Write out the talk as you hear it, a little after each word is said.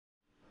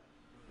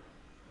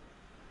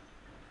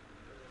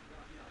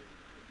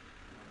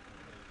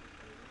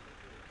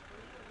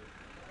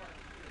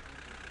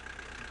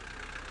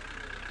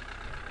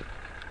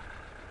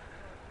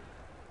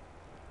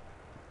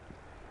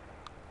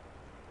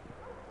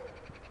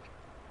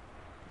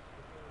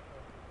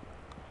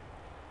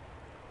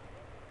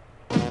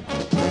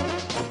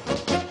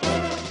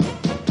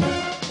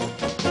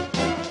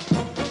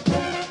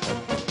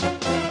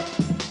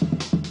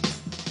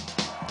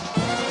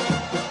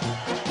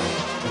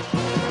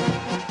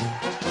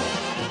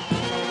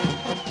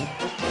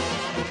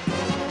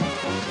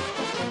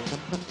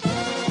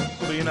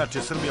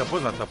Inače, Srbija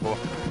poznata po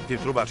tim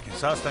trubačkim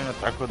sastavima,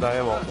 tako da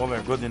evo, ove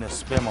godine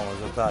spremamo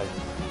za taj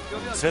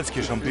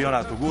svjetski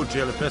šampionat u Guči,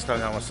 jer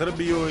predstavljamo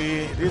Srbiju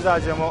i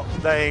izađemo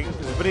da ih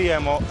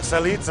zbrijemo sa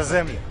lica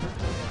zemlje,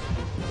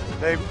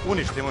 da ih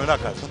uništimo i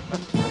nakazimo.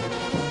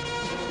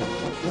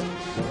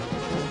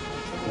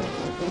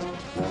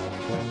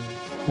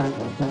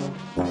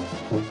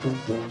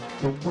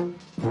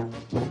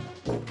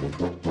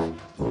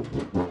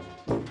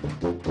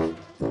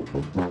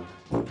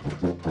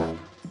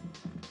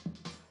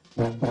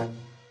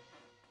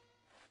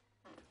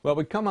 Well,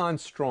 we come on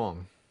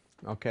strong,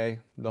 okay?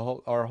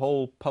 Our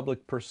whole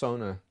public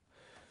persona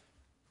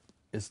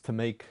is to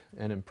make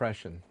an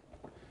impression,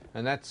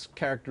 and that's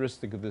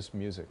characteristic of this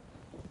music.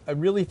 I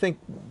really think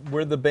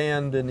we're the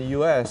band in the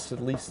U.S.,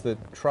 at least, that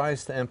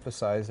tries to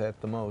emphasize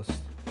that the most.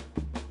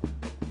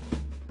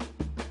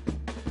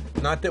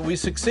 Not that we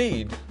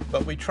succeed,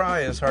 but we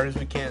try as hard as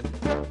we can.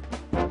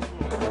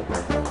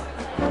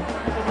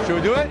 Should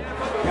we do it?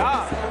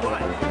 Yeah.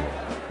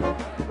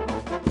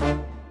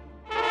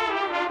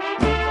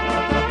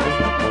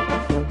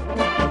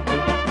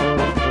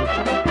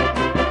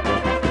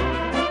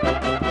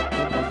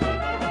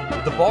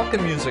 The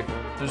Balkan music,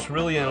 there's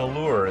really an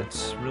allure.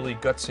 It's really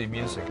gutsy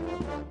music.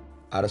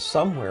 Out of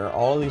somewhere,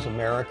 all of these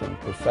American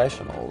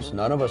professionals,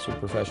 none of us are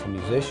professional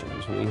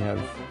musicians. We have,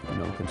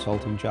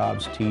 consulting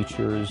jobs,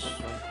 teachers,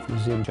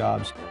 museum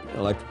jobs,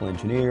 electrical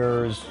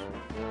engineers,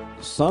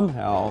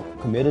 somehow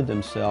committed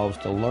themselves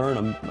to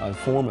learn a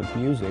form of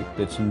music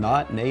that's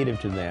not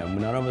native to them.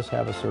 None of us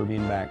have a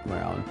Serbian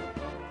background.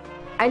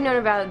 I've known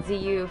about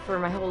ZU for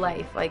my whole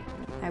life. Like,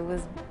 I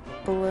was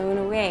blown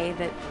away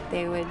that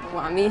they would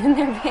want me in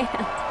their band.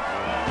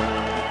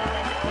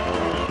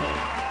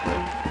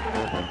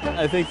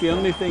 I think the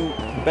only thing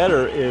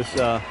better is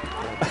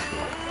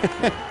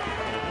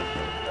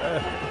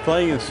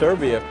playing in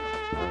Serbia.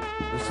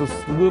 It's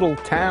this little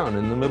town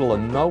in the middle of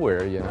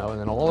nowhere, and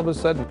then all of a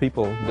sudden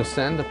people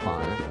descend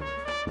upon it.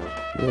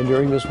 And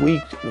during this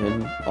week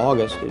in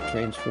August, it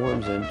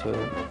transforms into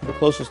the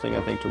closest thing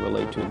I think to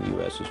relate to in the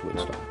U.S. is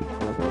Woodstock.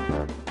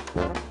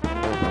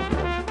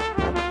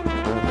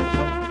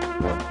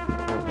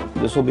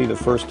 This will be the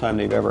first time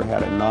they've ever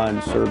had a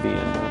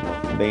non-Serbian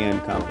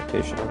band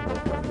competition.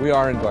 We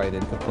are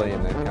invited to play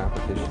in that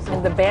competition.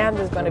 And the band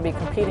is going to be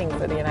competing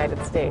for the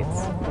United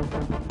States.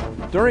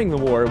 During the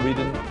war, we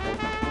didn't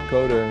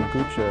go to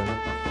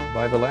Guča.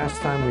 By the last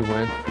time we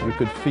went, we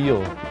could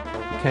feel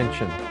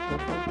tension.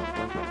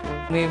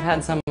 We've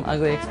had some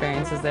ugly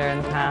experiences there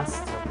in the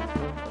past.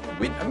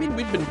 We'd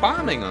been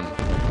bombing them.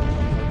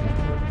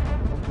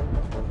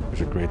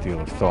 There's a great deal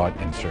of thought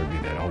in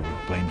Serbia that,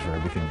 we're blamed for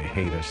everything, they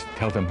hate us.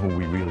 Tell them who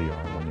we really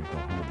are when you go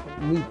home.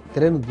 Mi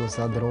trenutno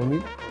sad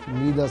Romi,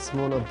 mi da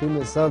smo, na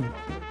primjer, sad,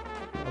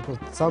 ako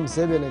sam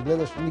sebe ne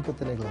gledaš, niko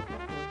te ne gleda.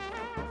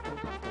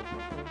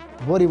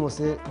 Borimo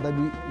se da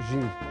bi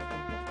živjeli.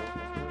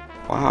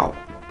 Wow,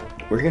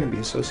 we're going to be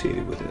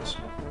associated with this.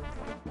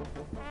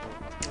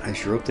 I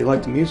sure hope they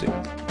like the music.